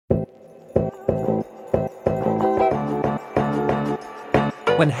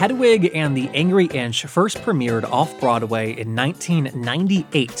When Hedwig and the Angry Inch first premiered off-Broadway in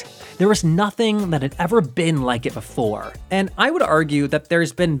 1998, there was nothing that had ever been like it before, and I would argue that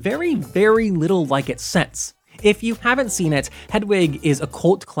there's been very, very little like it since. If you haven't seen it, Hedwig is a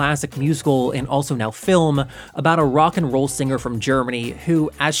cult classic musical and also now film about a rock and roll singer from Germany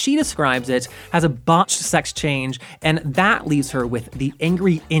who, as she describes it, has a botched sex change, and that leaves her with the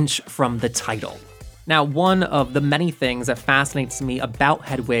Angry Inch from the title. Now, one of the many things that fascinates me about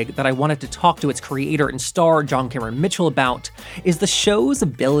Hedwig that I wanted to talk to its creator and star, John Cameron Mitchell, about is the show's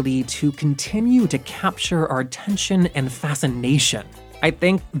ability to continue to capture our attention and fascination. I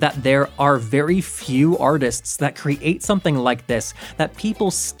think that there are very few artists that create something like this that people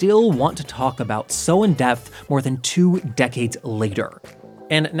still want to talk about so in depth more than 2 decades later.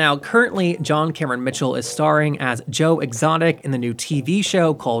 And now, currently, John Cameron Mitchell is starring as Joe Exotic in the new TV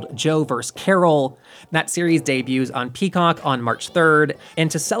show called Joe vs. Carol. That series debuts on Peacock on March 3rd.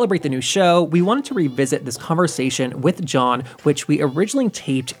 And to celebrate the new show, we wanted to revisit this conversation with John, which we originally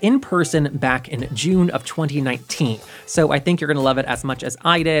taped in person back in June of 2019. So I think you're going to love it as much as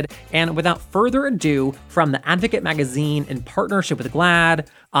I did. And without further ado, from The Advocate magazine in partnership with GLAAD,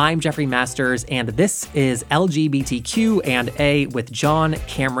 I'm Jeffrey Masters, and this is LGBTQ&A with John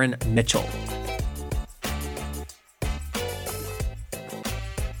Cameron Mitchell.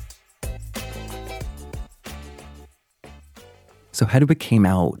 So Hedwig came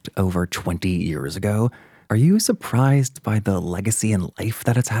out over 20 years ago. Are you surprised by the legacy and life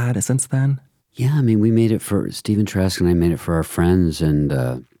that it's had since then? Yeah, I mean, we made it for, Stephen Trask and I made it for our friends,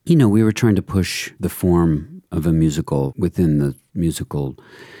 and, we were trying to push the form of a musical within the musical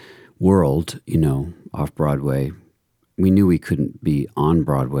world, off Broadway. We knew we couldn't be on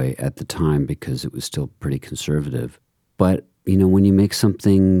Broadway at the time because it was still pretty conservative. But, when you make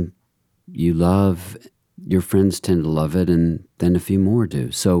something you love, your friends tend to love it, and then a few more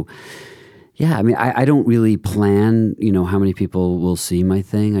do. So, yeah, I mean, I don't really plan, how many people will see my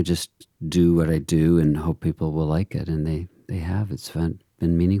thing. I just do what I do and hope people will like it, and they have. It's been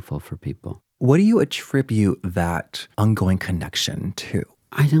meaningful for people. What do you attribute that ongoing connection to?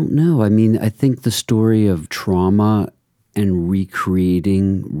 I don't know. I mean, I think the story of trauma and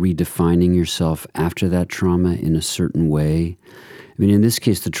redefining yourself after that trauma in a certain way. I mean, in this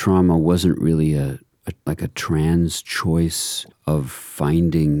case, the trauma wasn't really a trans choice of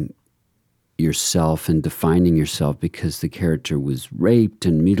finding yourself and defining yourself, because the character was raped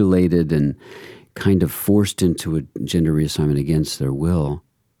and mutilated and kind of forced into a gender reassignment against their will,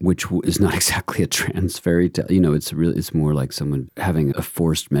 which is not exactly a trans fairy tale. It's more like someone having a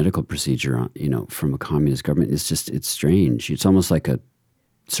forced medical procedure on, from a communist government. It's strange. It's almost like a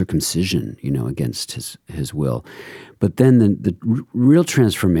circumcision, against his will. But then the real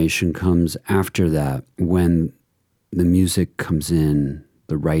transformation comes after that, when the music comes in,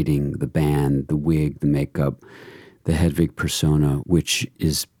 the writing, the band, the wig, the makeup, the Hedwig persona, which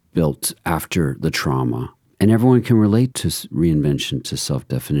is built after the trauma. And everyone can relate to reinvention, to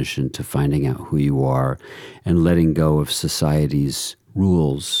self-definition, to finding out who you are and letting go of society's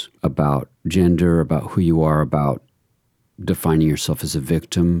rules about gender, about who you are, about defining yourself as a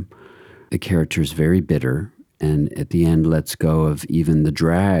victim. The character is very bitter, and at the end lets go of even the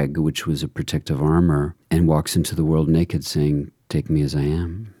drag, which was a protective armor, and walks into the world naked saying, "Take me as I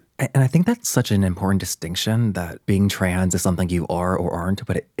am." And I think that's such an important distinction, that being trans is something you are or aren't,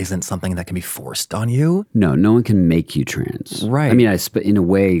 but it isn't something that can be forced on you. No one can make you trans. Right. I mean, in a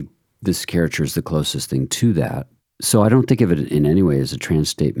way, this character is the closest thing to that. So I don't think of it in any way as a trans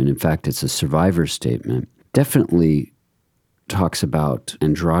statement. In fact, it's a survivor statement. Definitely talks about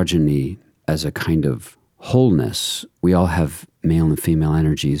androgyny as a kind of wholeness. We all have male and female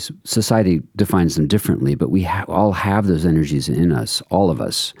energies. Society defines them differently, but we all have those energies in us, all of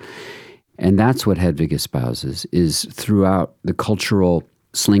us. And that's what Hedwig espouses, is throughout the cultural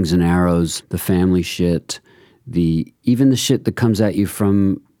slings and arrows, the family shit, even the shit that comes at you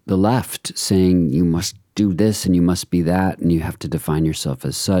from the left, saying you must do this and you must be that and you have to define yourself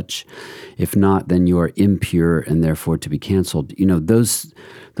as such. If not, then you are impure and therefore to be canceled.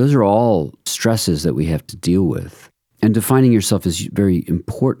 Those are all stresses that we have to deal with. And defining yourself is very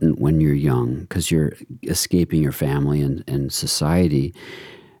important when you're young, because you're escaping your family and society.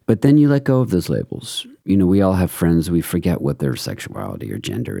 But then you let go of those labels. We all have friends. We forget what their sexuality or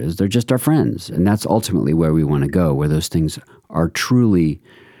gender is. They're just our friends. And that's ultimately where we want to go, where those things are truly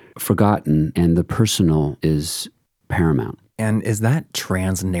forgotten and the personal is paramount. And is that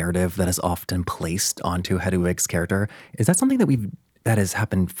trans narrative that is often placed onto Hedwig's character, is that something that has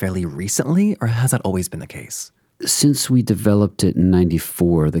happened fairly recently, or has that always been the case? Since we developed it in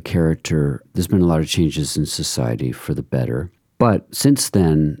 94, the character, there's been a lot of changes in society for the better. But since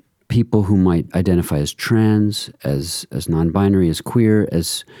then, people who might identify as trans, as non-binary, as queer,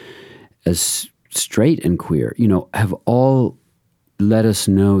 as straight and queer, have all let us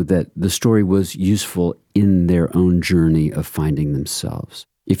know that the story was useful in their own journey of finding themselves.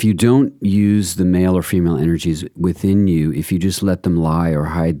 If you don't use the male or female energies within you, if you just let them lie or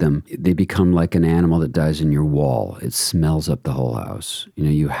hide them, they become like an animal that dies in your wall. It smells up the whole house.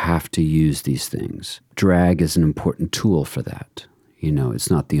 You have to use these things. Drag is an important tool for that. It's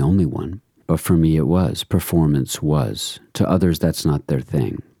not the only one. But for me, it was. Performance was. To others, that's not their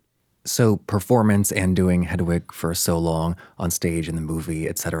thing. So performance and doing Hedwig for so long on stage in the movie,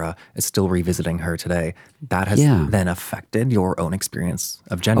 etc., is still revisiting her today. That has then affected your own experience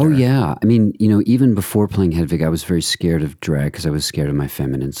of gender. Oh, yeah. I mean, even before playing Hedwig, I was very scared of drag because I was scared of my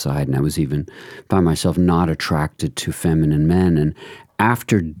feminine side. And I was even, found myself not attracted to feminine men. And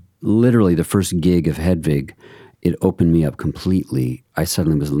after literally the first gig of Hedwig, it opened me up completely. I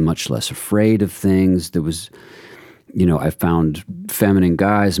suddenly was much less afraid of things. There was... I found feminine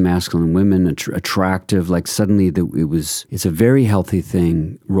guys, masculine women attractive. Like suddenly it's a very healthy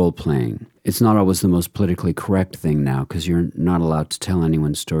thing, role playing. It's not always the most politically correct thing now because you're not allowed to tell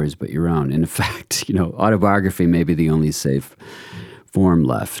anyone's stories but your own. And in fact, autobiography may be the only safe form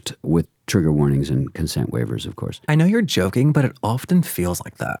left with trigger warnings and consent waivers, of course. I know you're joking, but it often feels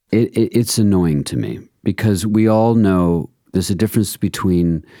like that. It's annoying to me because we all know there's a difference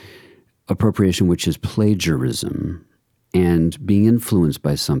between appropriation, which is plagiarism, and being influenced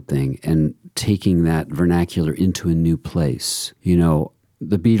by something and taking that vernacular into a new place. The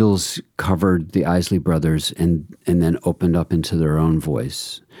Beatles covered the Isley Brothers and then opened up into their own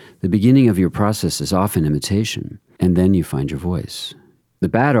voice. The beginning of your process is often imitation, and then you find your voice. The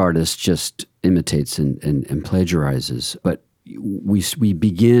bad artist just imitates and plagiarizes, but we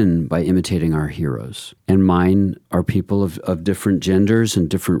begin by imitating our heroes. And mine are people of different genders and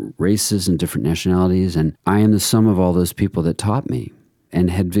different races and different nationalities. And I am the sum of all those people that taught me.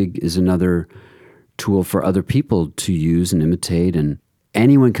 And Hedwig is another tool for other people to use and imitate. And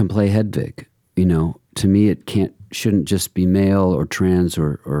anyone can play Hedwig. To me, it shouldn't just be male or trans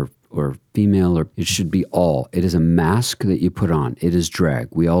or female, or it should be all. It is a mask that you put on. It is drag.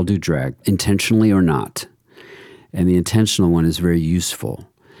 We all do drag, intentionally or not. And the intentional one is very useful.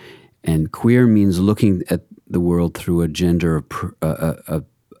 And queer means looking at the world through a gender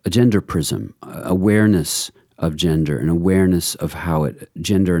prism, awareness of gender, and awareness of how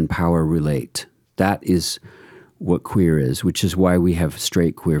gender and power relate. That is what queer is, which is why we have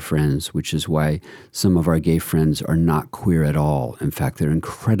straight queer friends, which is why some of our gay friends are not queer at all. In fact, they're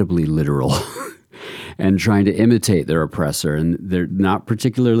incredibly literal and trying to imitate their oppressor, and they're not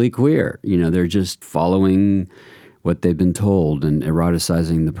particularly queer. They're just following what they've been told and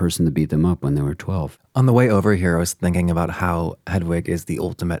eroticizing the person that beat them up when they were 12. On the way over here, I was thinking about how Hedwig is the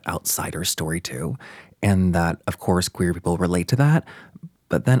ultimate outsider story too, and that, of course, queer people relate to that,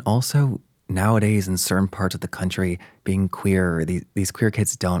 but then also nowadays in certain parts of the country, being queer, these queer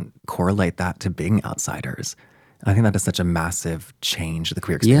kids don't correlate that to being outsiders. And I think that is such a massive change to the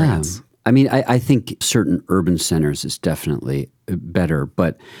queer experience. Yeah. I mean, I think certain urban centers is definitely better,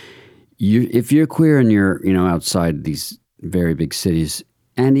 but if you're queer and you're, outside these very big cities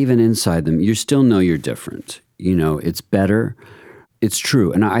and even inside them, you still know you're different. It's better. It's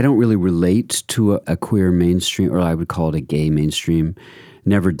true. And I don't really relate to a queer mainstream, or I would call it a gay mainstream.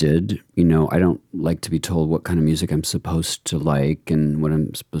 Never did. I don't like to be told what kind of music I'm supposed to like and what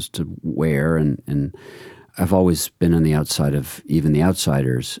I'm supposed to wear. And I've always been on the outside of even the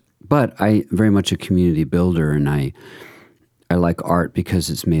outsiders. But I'm very much a community builder, and I like art because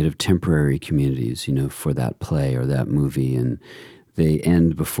it's made of temporary communities, for that play or that movie, and they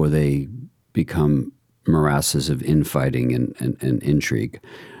end before they become morasses of infighting and intrigue.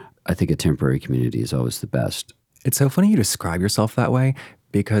 I think a temporary community is always the best. It's so funny you describe yourself that way,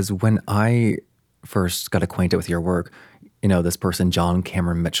 because when I first got acquainted with your work, this person, John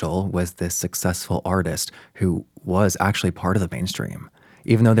Cameron Mitchell, was this successful artist who was actually part of the mainstream.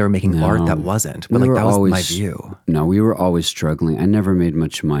 Even though they were making art that wasn't. But that was my view. No, we were always struggling. I never made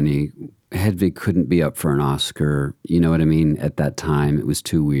much money. Hedwig couldn't be up for an Oscar. You know what I mean? At that time, it was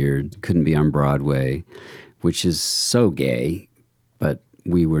too weird. Couldn't be on Broadway, which is so gay, but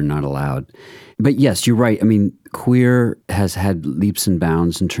we were not allowed. But yes, you're right. I mean, queer has had leaps and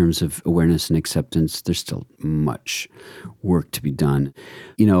bounds in terms of awareness and acceptance. There's still much work to be done.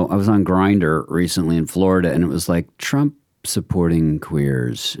 I was on Grindr recently in Florida, and it was like Trump supporting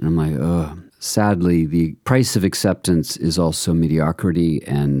queers. And I'm like, oh, sadly, the price of acceptance is also mediocrity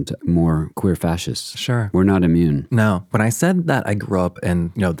and more queer fascists. Sure. We're not immune. No. When I said that I grew up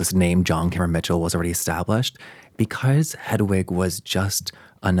and, this name John Cameron Mitchell was already established, because Hedwig was just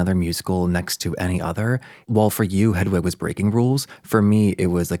another musical next to any other, while for you, Hedwig was breaking rules, for me, it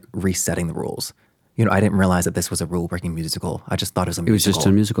was like resetting the rules. I didn't realize that this was a rule-breaking musical. I just thought it was a musical. It was just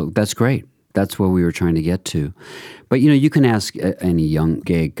a musical. That's great. That's what we were trying to get to. But, you can ask any young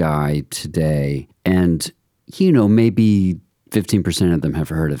gay guy today, and, maybe 15% of them have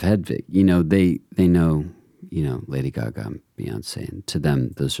heard of Hedwig. They know, Lady Gaga and Beyonce, and to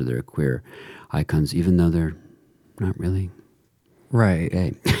them, those are their queer icons, even though they're not really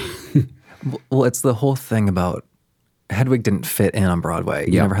gay. Well, it's the whole thing about Hedwig didn't fit in on Broadway.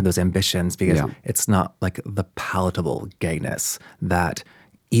 You never had those ambitions because it's not like the palatable gayness that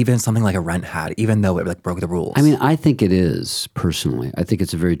even something like a Rent had, even though it like broke the rules. I mean, I think it is, personally. I think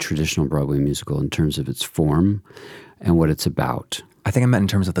it's a very traditional Broadway musical in terms of its form and what it's about. I think I meant in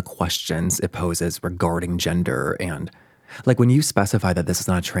terms of the questions it poses regarding gender. And like when you specify that this is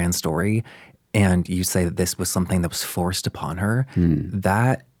not a trans story and you say that this was something that was forced upon her,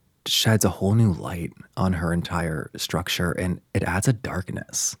 that sheds a whole new light on her entire structure, and it adds a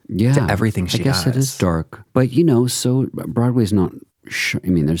darkness to everything she does. I guess it is dark. But, so Broadway's not,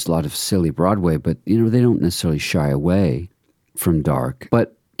 there's a lot of silly Broadway, but, they don't necessarily shy away from dark.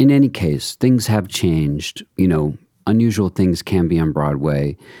 But in any case, things have changed. Unusual things can be on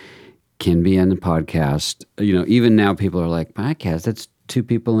Broadway, can be on the podcast. Even now people are like, podcast, that's two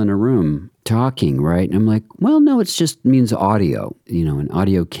people in a room talking, right? And I'm like, well, no, it just means audio, and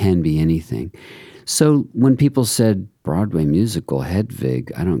audio can be anything. So when people said Broadway musical,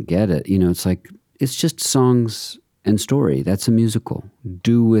 Hedwig, I don't get it. It's like, it's just songs and story. That's a musical.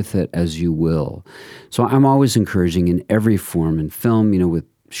 Do with it as you will. So I'm always encouraging in every form, in film, with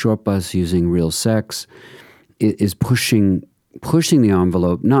Short Bus using real sex, is pushing the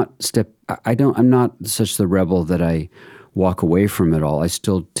envelope, I'm not such the rebel that I walk away from it all. I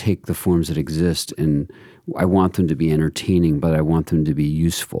still take the forms that exist, and I want them to be entertaining, but I want them to be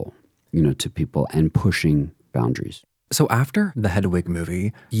useful, to people, and pushing boundaries. So after the Hedwig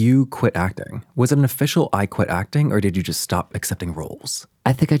movie, you quit acting. Was it an official I quit acting, or did you just stop accepting roles?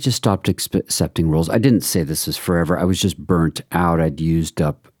 I think I just stopped accepting roles. I didn't say this is forever. I was just burnt out. I'd used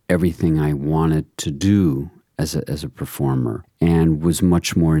up everything I wanted to do as a performer, and was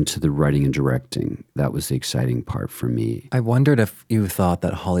much more into the writing and directing. That was the exciting part for me. I wondered if you thought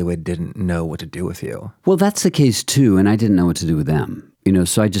that Hollywood didn't know what to do with you. Well, that's the case too, and I didn't know what to do with them.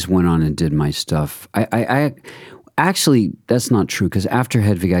 So I just went on and did my stuff. I actually, that's not true, because after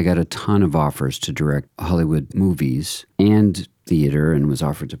Hedwig, I got a ton of offers to direct Hollywood movies and theater, and was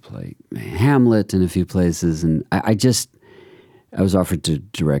offered to play Hamlet in a few places, and I was offered to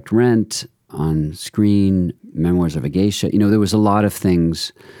direct Rent on screen, Memoirs of a Geisha. There was a lot of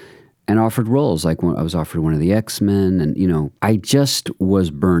things, and offered roles. Like when I was offered one of the X-Men, and, I just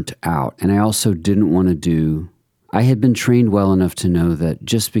was burnt out. And I also didn't want to I had been trained well enough to know that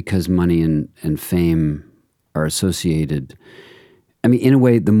just because money and fame are associated, in a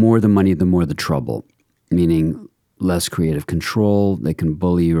way, the more the money, the more the trouble, meaning less creative control. They can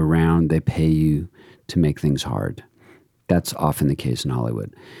bully you around. They pay you to make things hard. That's often the case in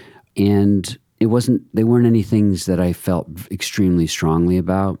Hollywood. And they weren't any things that I felt extremely strongly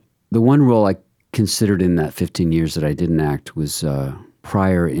about. The one role I considered in that 15 years that I didn't act was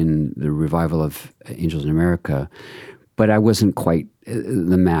prior in the revival of Angels in America, but I wasn't quite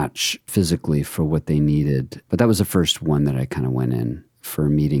the match physically for what they needed. But that was the first one that I kind of went in for a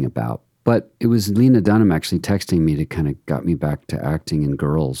meeting about. But it was Lena Dunham actually texting me to kind of got me back to acting in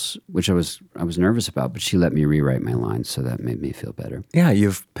Girls, which I was nervous about, but she let me rewrite my lines, so that made me feel better. Yeah,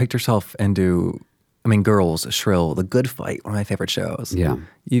 you've picked yourself into, Girls, Shrill, The Good Fight, one of my favorite shows. Yeah.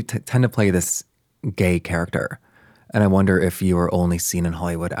 You tend to play this gay character, and I wonder if you are only seen in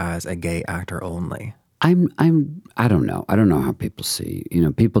Hollywood as a gay actor only. I don't know. I don't know how people see.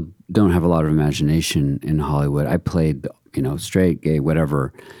 People don't have a lot of imagination in Hollywood. I played, straight, gay,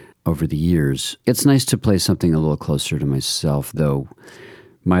 whatever, over the years. It's nice to play something a little closer to myself, though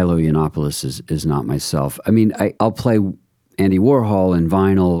Milo Yiannopoulos is not myself. I'll play Andy Warhol and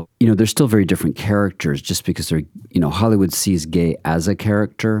Vinyl. They're still very different characters just because they're, Hollywood sees gay as a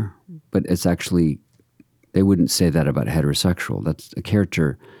character, but it's actually, they wouldn't say that about heterosexual. That's a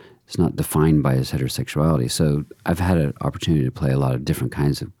character is not defined by his heterosexuality. So I've had an opportunity to play a lot of different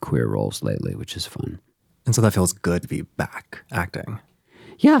kinds of queer roles lately, which is fun. And so that feels good to be back acting.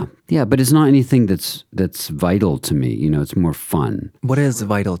 Yeah, but it's not anything that's vital to me. It's more fun. What is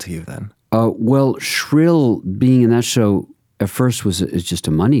vital to you then? Well, Shrill, being in that show, at first it's just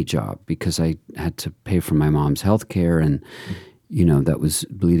a money job because I had to pay for my mom's health care, and, that was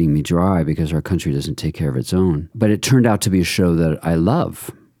bleeding me dry because our country doesn't take care of its own. But it turned out to be a show that I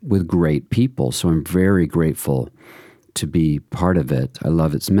love. with great people. So I'm very grateful to be part of it. I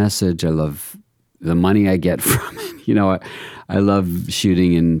love its message. I love the money I get from it. I love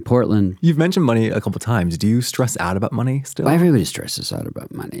shooting in Portland. You've mentioned money a couple times. Do you stress out about money still? Well, everybody stresses out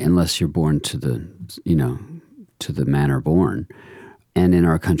about money unless you're born to the manner born. And in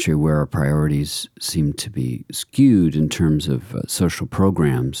our country where our priorities seem to be skewed in terms of social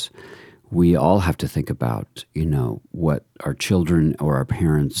programs, we all have to think about, what our children or our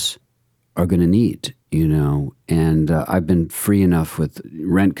parents are going to need, And I've been free enough with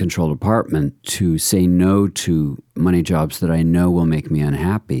rent-controlled apartment to say no to money jobs that I know will make me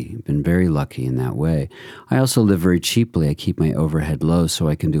unhappy. I've been very lucky in that way. I also live very cheaply. I keep my overhead low so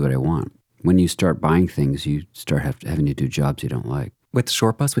I can do what I want. When you start buying things, you start having to do jobs you don't like. With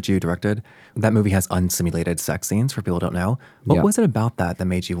Short Bus, which you directed, that movie has unsimulated sex scenes for people who don't know. What was it about that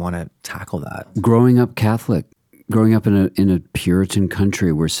made you want to tackle that? Growing up Catholic, growing up in a Puritan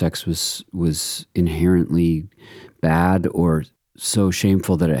country where sex was inherently bad or so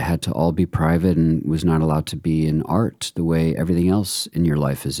shameful that it had to all be private and was not allowed to be in art the way everything else in your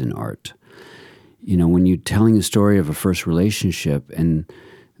life is in art. When you're telling the story of a first relationship and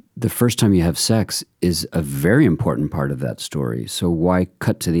the first time you have sex is a very important part of that story. So why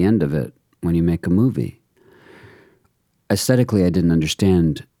cut to the end of it when you make a movie? Aesthetically, I didn't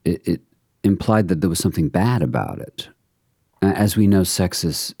understand. It implied that there was something bad about it. As we know, sex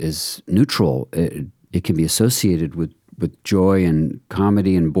is neutral. It can be associated with joy and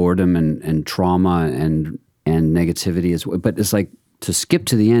comedy and boredom and trauma and negativity as well. But it's like to skip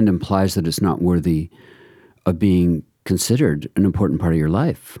to the end implies that it's not worthy of being considered an important part of your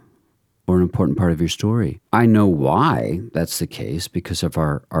life or an important part of your story. I know why that's the case because of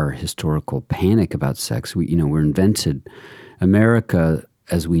our historical panic about sex. We're invented. America,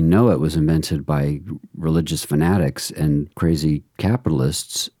 as we know it, was invented by religious fanatics and crazy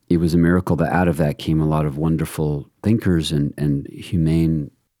capitalists. It was a miracle that out of that came a lot of wonderful thinkers and humane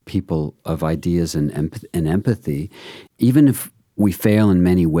people of ideas and empathy. Even if we fail in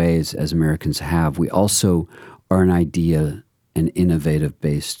many ways, as Americans have, we also are an idea and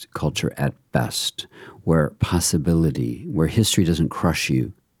innovative-based culture at best, where history doesn't crush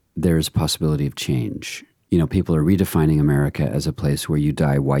you, there's possibility of change. People are redefining America as a place where you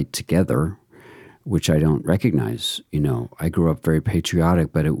die white together, which I don't recognize. I grew up very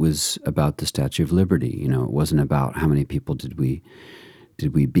patriotic, but it was about the Statue of Liberty. It wasn't about how many people did we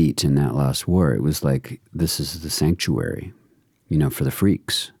beat in that last war. It was like, this is the sanctuary, for the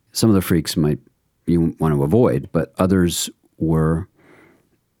freaks. Some of the freaks you want to avoid, but others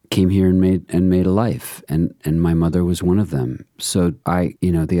came here and made a life, and my mother was one of them. So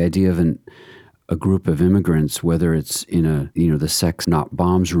the idea of a group of immigrants, whether it's in the sex not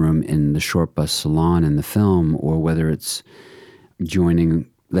bombs room in the Short Bus salon in the film, or whether it's joining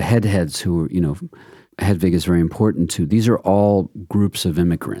the heads who Hedvig is very important to. These are all groups of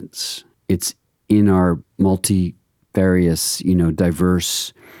immigrants. It's in our multifarious,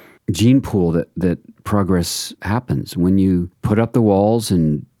 diverse gene pool that progress happens. When you put up the walls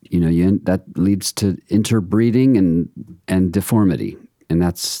and that leads to interbreeding and deformity. And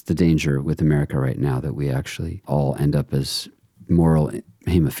that's the danger with America right now, that we actually all end up as moral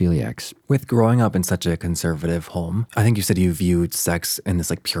hemophiliacs. With growing up in such a conservative home, I think you said you viewed sex in this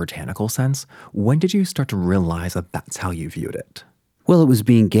puritanical sense. When did you start to realize that that's how you viewed it? Well, it was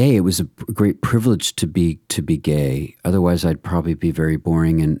being gay. It was a great privilege to be gay. Otherwise, I'd probably be very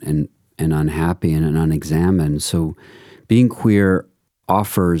boring and unhappy and unexamined. So being queer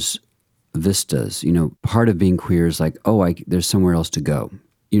offers vistas. Part of being queer is like, there's somewhere else to go.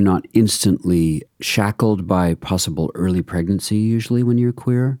 You're not instantly shackled by possible early pregnancy usually when you're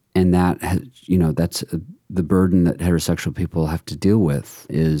queer. And that, that's the burden that heterosexual people have to deal with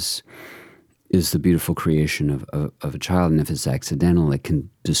is the beautiful creation of a child. And if it's accidental, it can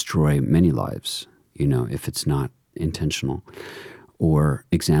destroy many lives, if it's not intentional or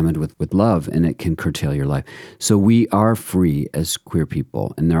examined with love, and it can curtail your life. So we are free as queer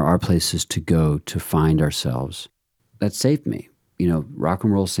people, and there are places to go to find ourselves. That saved me. Rock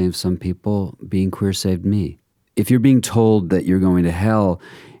and roll saved some people. Being queer saved me. If you're being told that you're going to hell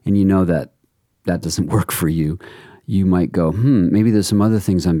and that doesn't work for you, you might go, maybe there's some other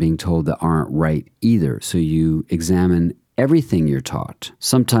things I'm being told that aren't right either. So you examine everything you're taught.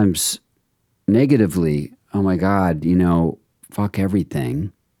 Sometimes negatively, oh my God, fuck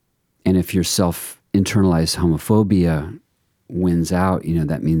everything. And if you're self-internalized homophobia wins out,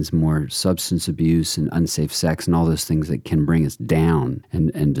 that means more substance abuse and unsafe sex and all those things that can bring us down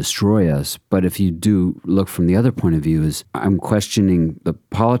and destroy us. But if you do look from the other point of view, is I'm questioning the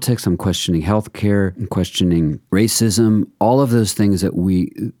politics, I'm questioning healthcare, I'm questioning racism, all of those things that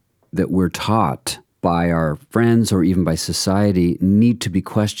we're taught by our friends or even by society need to be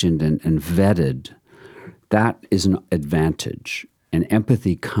questioned and vetted. That is an advantage. And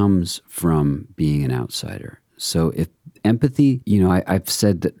empathy comes from being an outsider. So if empathy, I've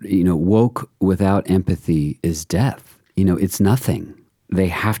said that, woke without empathy is death. It's nothing. They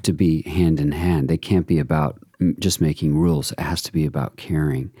have to be hand in hand. They can't be about just making rules. It has to be about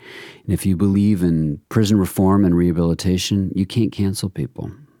caring. And if you believe in prison reform and rehabilitation, you can't cancel people.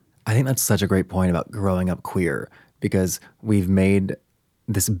 I think that's such a great point about growing up queer, because we've made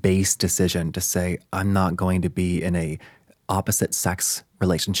this base decision to say, I'm not going to be in a opposite sex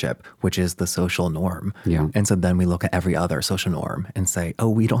relationship, which is the social norm. Yeah. And so then we look at every other social norm and say, oh,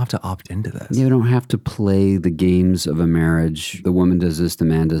 we don't have to opt into this. You don't have to play the games of a marriage. The woman does this, the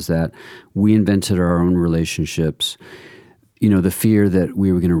man does that. We invented our own relationships. The fear that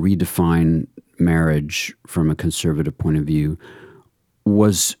we were going to redefine marriage from a conservative point of view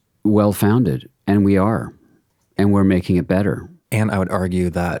was well-founded, and we are. And we're making it better. And I would argue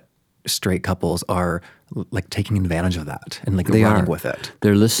that straight couples are like taking advantage of that and like running with it.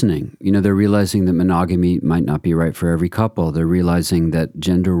 They're listening. They're realizing that monogamy might not be right for every couple. They're realizing that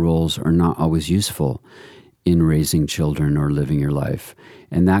gender roles are not always useful in raising children or living your life.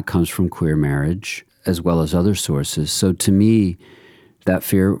 And that comes from queer marriage as well as other sources. So to me, that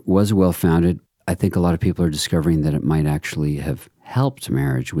fear was well-founded. I think a lot of people are discovering that it might actually have helped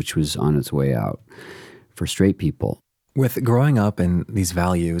marriage, which was on its way out for straight people. With growing up in these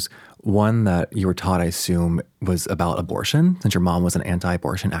values, one that you were taught, I assume, was about abortion, since your mom was an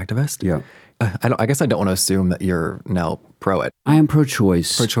anti-abortion activist. Yeah. I guess I don't want to assume that you're now pro it. I am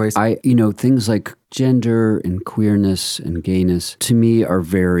pro-choice. Pro-choice. Things like gender and queerness and gayness, to me, are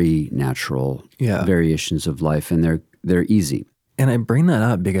very natural variations of life, and they're easy. And I bring that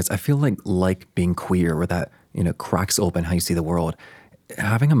up because I feel like being queer, where that, cracks open how you see the world.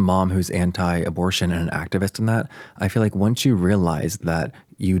 Having a mom who's anti-abortion and an activist in that, I feel like once you realize that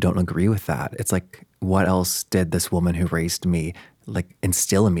you don't agree with that, it's like, what else did this woman who raised me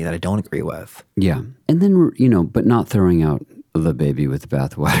instill in me that I don't agree with? Yeah. And then, but not throwing out the baby with the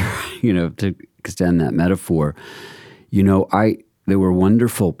bathwater, to extend that metaphor. There were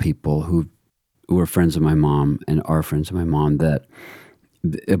wonderful people who were friends of my mom and are friends of my mom, that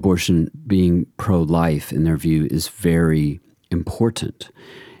abortion, being pro-life in their view, is very important.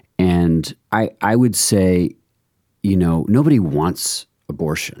 And I would say, nobody wants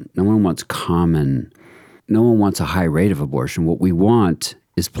abortion. No one wants a high rate of abortion. What we want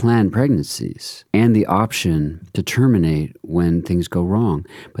is planned pregnancies and the option to terminate when things go wrong.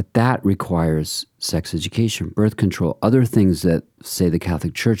 But that requires sex education, birth control, other things that, say, the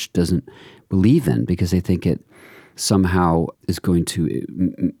Catholic Church doesn't believe in, because they think it somehow is going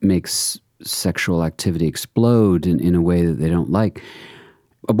to make sexual activity explode in a way that they don't like.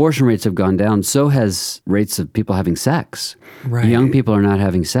 Abortion rates have gone down. So has rates of people having sex. Right. Young people are not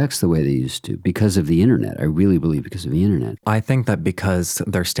having sex the way they used to because of the internet. I really believe because of the internet. I think that because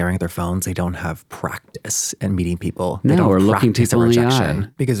they're staring at their phones, they don't have practice in meeting people. No, they don't or looking practice people in the eye.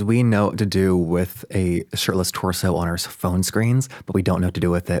 Because we know what to do with a shirtless torso on our phone screens, but we don't know what to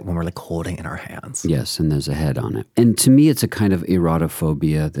do with it when we're holding it in our hands. Yes, and there's a head on it. And to me, it's a kind of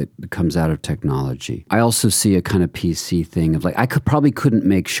erotophobia that comes out of technology. I also see a kind of PC thing of I probably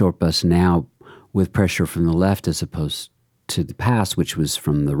couldn't make Short Bus now with pressure from the left as opposed to the past, which was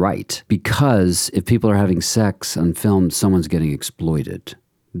from the right. Because if people are having sex on film, someone's getting exploited.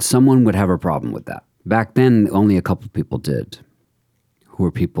 Someone would have a problem with that. Back then, only a couple of people did, who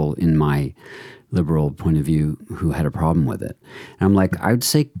were people in my liberal point of view who had a problem with it. And I'm like, I would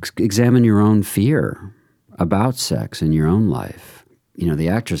say examine your own fear about sex in your own life. The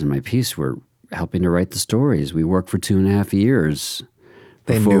actors in my piece were helping to write the stories. We worked for 2.5 years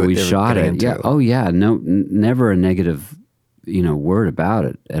before we shot it. Yeah. Oh, yeah. No, never a negative, word about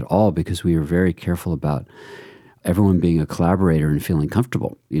it at all, because we were very careful about everyone being a collaborator and feeling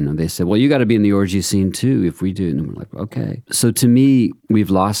comfortable. They said, well, you got to be in the orgy scene too if we do. And we're like, okay. So to me,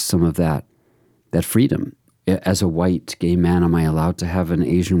 we've lost some of that freedom. As a white gay man, am I allowed to have an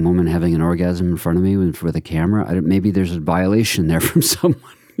Asian woman having an orgasm in front of me with a camera? Maybe there's a violation there from someone.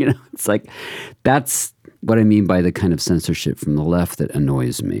 It's like, that's what I mean by the kind of censorship from the left that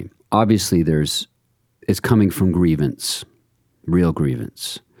annoys me. Obviously, it's coming from grievance, real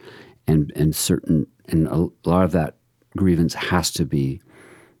grievance, and a lot of that grievance has to be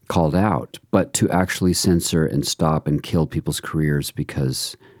called out, but to actually censor and stop and kill people's careers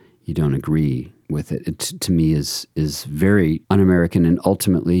because you don't agree with it, to me is very un-American. And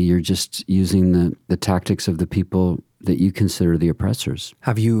ultimately, you're just using the tactics of the people that you consider the oppressors.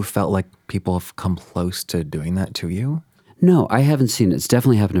 Have you felt like people have come close to doing that to you? No, I haven't seen it. It's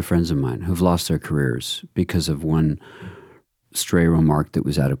definitely happened to friends of mine who've lost their careers because of one stray remark that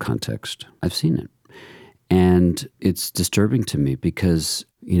was out of context. I've seen it. And it's disturbing to me because,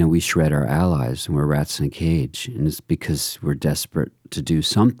 we shred our allies and we're rats in a cage. And it's because we're desperate to do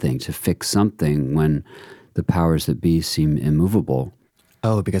something, to fix something when the powers that be seem immovable.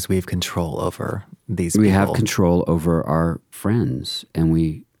 Oh, because we have control over these people. We have control over our friends, and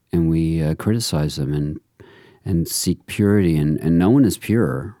we criticize them and seek purity. And no one is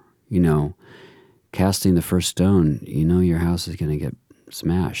pure, Casting the first stone, your house is going to get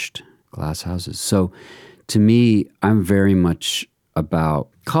smashed, glass houses. So to me, I'm very much about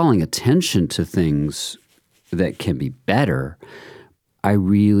calling attention to things that can be better. I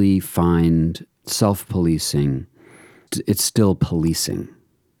really find self-policing, it's still policing.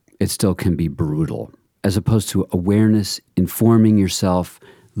 It still can be brutal, as opposed to awareness, informing yourself,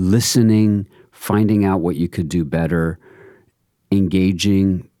 listening, finding out what you could do better,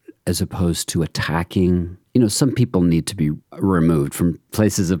 engaging, as opposed to attacking. Some people need to be removed from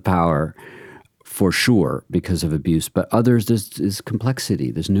places of power for sure because of abuse, but others, there's complexity,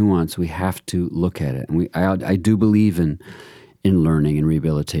 there's nuance. We have to look at it. And I do believe in learning and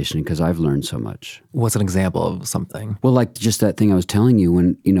rehabilitation because I've learned so much. What's an example of something? Well, like just that thing I was telling you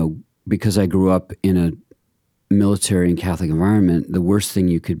when, because I grew up in a military and Catholic environment, the worst thing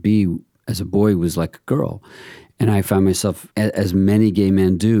you could be as a boy was like a girl. And I found myself, as many gay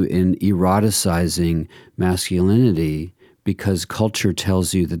men do, in eroticizing masculinity because culture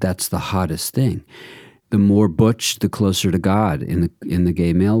tells you that that's the hottest thing. The more butch, the closer to God in the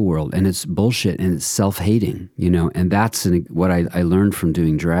gay male world. And it's bullshit and it's self-hating, And that's what I learned from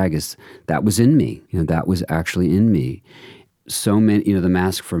doing drag is that was in me. That was actually in me. So many, the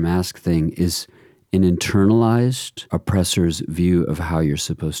mask for mask thing is an internalized oppressor's view of how you're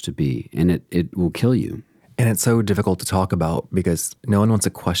supposed to be. And it will kill you. And it's so difficult to talk about because no one wants to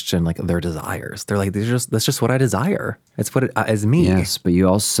question like their desires. They're like, that's just what I desire. It's what it is me. Yes, but you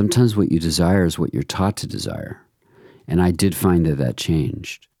also, sometimes what you desire is what you're taught to desire. And I did find that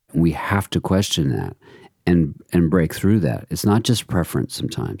changed. And we have to question that and break through that. It's not just preference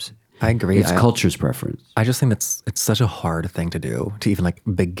sometimes. I agree. It's culture's preference. I just think it's such a hard thing to do, to even like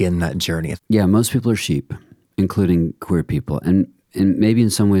begin that journey. Yeah, most people are sheep, including queer people. And maybe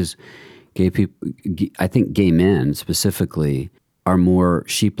in some ways, gay people, I think gay men specifically, are more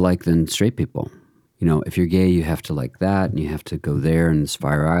sheep-like than straight people. If you're gay, you have to like that, and you have to go there, and it's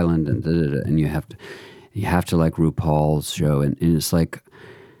Fire Island, and and you have to like RuPaul's show, and it's like,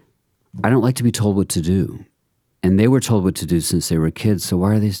 I don't like to be told what to do. And they were told what to do since they were kids, so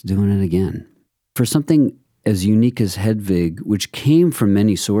why are they doing it again? For something as unique as Hedvig, which came from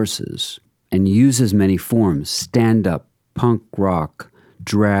many sources and uses many forms, stand-up, punk rock,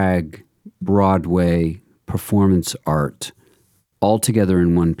 drag, Broadway, performance art, all together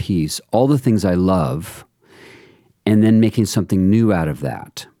in one piece, all the things I love, and then making something new out of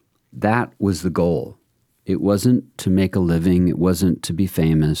that. That was the goal. It wasn't to make a living. It wasn't to be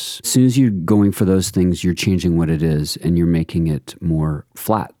famous. As soon as you're going for those things, you're changing what it is, and you're making it more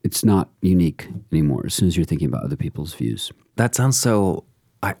flat. It's not unique anymore as soon as you're thinking about other people's views. That sounds so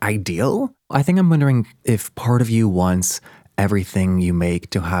ideal. I think I'm wondering if part of you wants everything you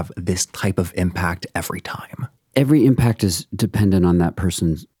make to have this type of impact every time. Every impact is dependent on that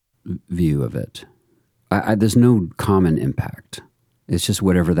person's view of it. There's no common impact. It's just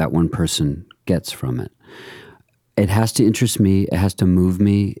whatever that one person gets from it. It has to interest me. It has to move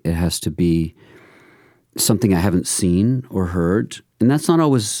me. It has to be something I haven't seen or heard. And that's not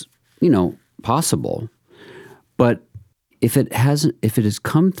always, possible. But if it has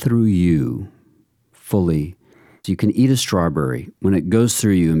come through you fully, you can eat a strawberry. When it goes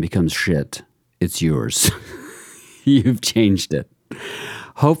through you and becomes shit, it's yours. You've changed it.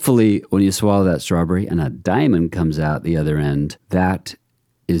 Hopefully, when you swallow that strawberry and a diamond comes out the other end, that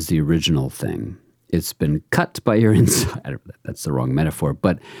is the original thing. It's been cut by your inside. That's the wrong metaphor.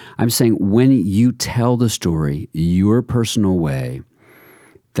 But I'm saying when you tell the story your personal way,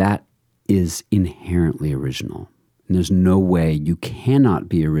 that is inherently original. And there's no way you cannot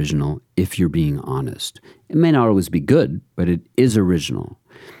be original if you're being honest. It may not always be good, but it is original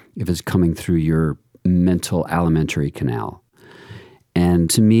if it's coming through your mental alimentary canal. And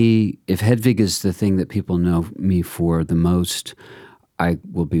to me, if Hedvig is the thing that people know me for the most, I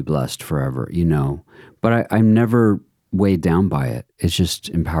will be blessed forever, But I'm never weighed down by it. It just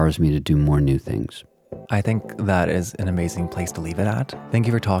empowers me to do more new things. I think that is an amazing place to leave it at. Thank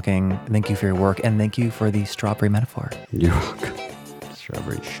you for talking. Thank you for your work. And thank you for the strawberry metaphor. You're welcome.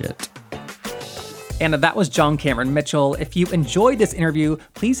 Strawberry shit. And that was John Cameron Mitchell. If you enjoyed this interview,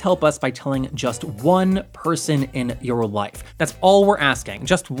 please help us by telling just one person in your life. That's all we're asking.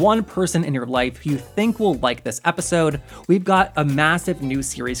 Just one person in your life who you think will like this episode. We've got a massive new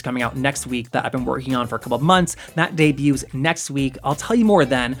series coming out next week that I've been working on for a couple of months. That debuts next week. I'll tell you more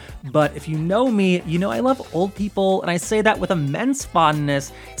then. But if you know me, you know I love old people, and I say that with immense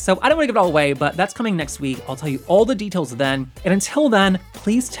fondness. So I don't want to give it all away, but that's coming next week. I'll tell you all the details then. And until then,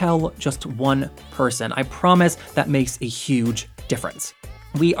 please tell just one person. I promise that makes a huge difference.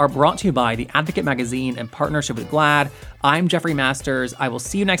 We are brought to you by The Advocate Magazine in partnership with GLAAD. I'm Jeffrey Masters. I will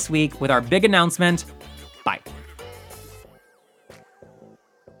see you next week with our big announcement. Bye.